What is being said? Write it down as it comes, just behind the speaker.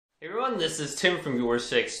Hey everyone, this is Tim from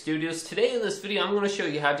YourSixStudios. Today in this video I'm going to show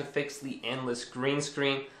you how to fix the endless green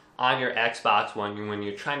screen on your Xbox One when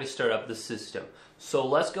you're trying to start up the system. So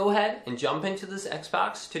let's go ahead and jump into this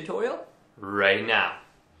Xbox tutorial right now.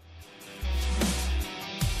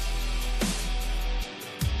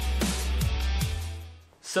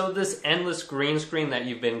 So this endless green screen that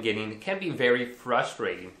you've been getting can be very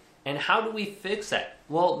frustrating. And how do we fix that?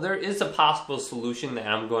 Well, there is a possible solution that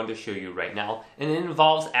I'm going to show you right now, and it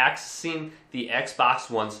involves accessing the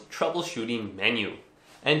Xbox One's troubleshooting menu.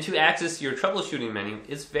 And to access your troubleshooting menu,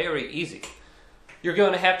 it's very easy. You're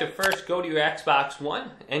going to have to first go to your Xbox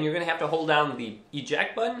One, and you're going to have to hold down the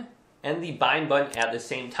eject button and the bind button at the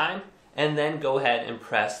same time, and then go ahead and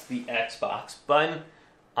press the Xbox button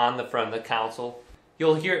on the front of the console.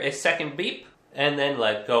 You'll hear a second beep, and then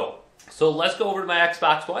let go. So let's go over to my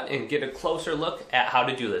Xbox One and get a closer look at how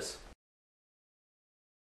to do this.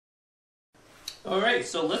 Alright,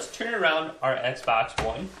 so let's turn around our Xbox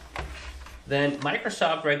One. Then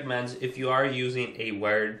Microsoft recommends if you are using a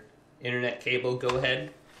wired internet cable, go ahead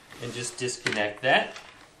and just disconnect that.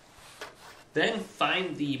 Then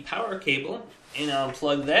find the power cable and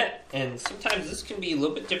unplug that. And sometimes this can be a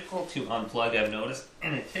little bit difficult to unplug, I've noticed,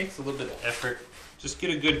 and it takes a little bit of effort. Just get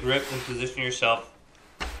a good grip and position yourself.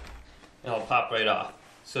 And it'll pop right off.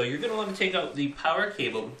 So you're going to want to take out the power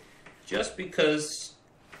cable just because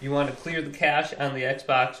you want to clear the cache on the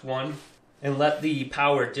Xbox One and let the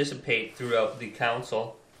power dissipate throughout the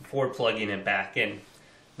console before plugging it back in.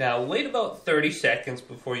 Now wait about 30 seconds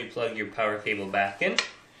before you plug your power cable back in,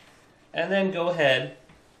 and then go ahead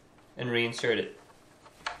and reinsert it.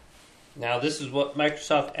 Now this is what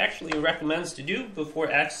Microsoft actually recommends to do before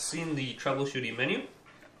accessing the troubleshooting menu.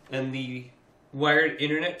 And the wired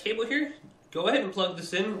internet cable here, go ahead and plug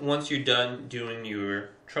this in once you're done doing your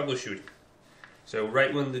troubleshooting. So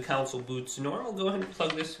right when the console boots normal, go ahead and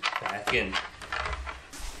plug this back in.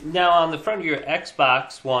 Now on the front of your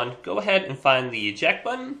Xbox One, go ahead and find the eject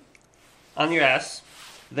button on your S.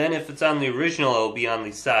 Then if it's on the original, it will be on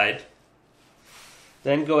the side.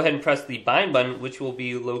 Then go ahead and press the bind button, which will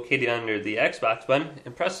be located under the Xbox button,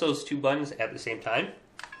 and press those two buttons at the same time.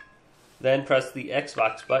 Then press the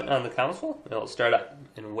Xbox button on the console, and it'll start up.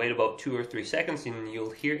 And wait about 2 or 3 seconds, and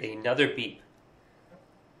you'll hear another beep.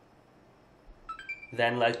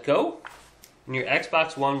 Then let go, and your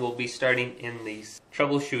Xbox One will be starting in the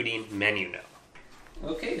troubleshooting menu now.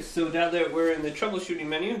 Okay, so now that we're in the troubleshooting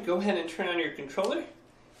menu, go ahead and turn on your controller.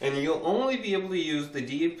 And you'll only be able to use the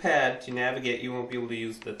D-pad to navigate. You won't be able to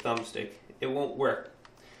use the thumbstick. It won't work.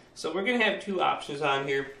 So we're going to have two options on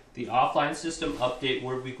here. The offline system update,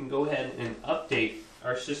 where we can go ahead and update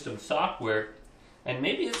our system software, and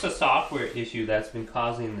maybe it's a software issue that's been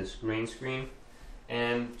causing this green screen.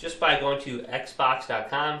 And just by going to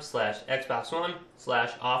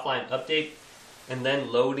xbox.com/xbox1/offline update and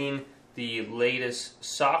then loading the latest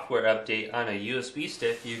software update on a USB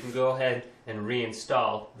stick, you can go ahead and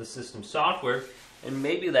reinstall the system software, and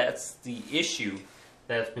maybe that's the issue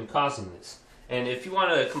that's been causing this. And if you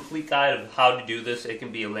want a complete guide of how to do this, it can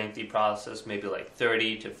be a lengthy process, maybe like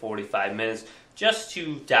 30 to 45 minutes, just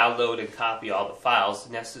to download and copy all the files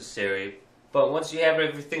necessary. But once you have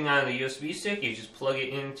everything on the USB stick, you just plug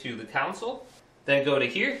it into the console, then go to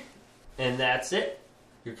here, and that's it.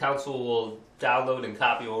 Your console will download and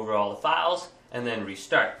copy over all the files, and then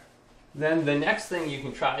restart. Then the next thing you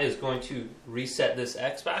can try is going to reset this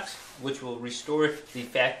Xbox, which will restore the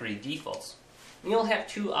factory defaults. And you'll have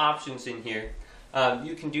two options in here.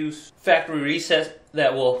 You can do factory reset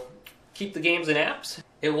that will keep the games and apps.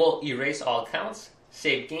 It will erase all accounts,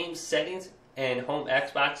 save games, settings, and home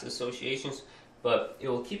Xbox associations, but it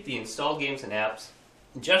will keep the installed games and apps.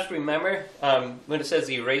 Just remember, when it says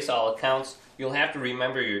erase all accounts, you'll have to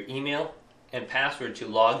remember your email and password to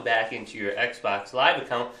log back into your Xbox Live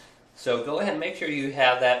account. So go ahead and make sure you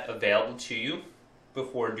have that available to you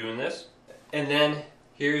before doing this. And then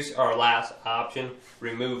here's our last option,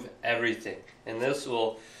 remove everything. And this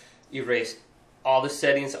will erase all the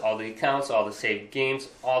settings, all the accounts, all the saved games,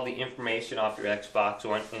 all the information off your Xbox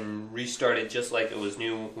One, and restart it just like it was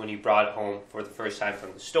new when you brought it home for the first time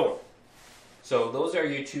from the store. So those are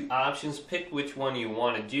your two options. Pick which one you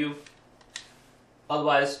want to do.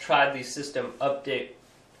 Otherwise, try the system update.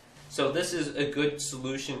 So this is a good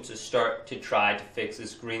solution to start to try to fix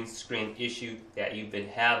this green screen issue that you've been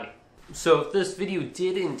having. So if this video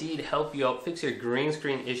did indeed help you out fix your green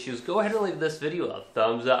screen issues, go ahead and leave this video a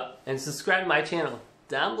thumbs up and subscribe to my channel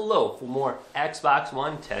down below for more Xbox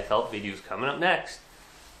One tech help videos coming up next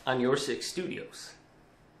on YourSixStudios.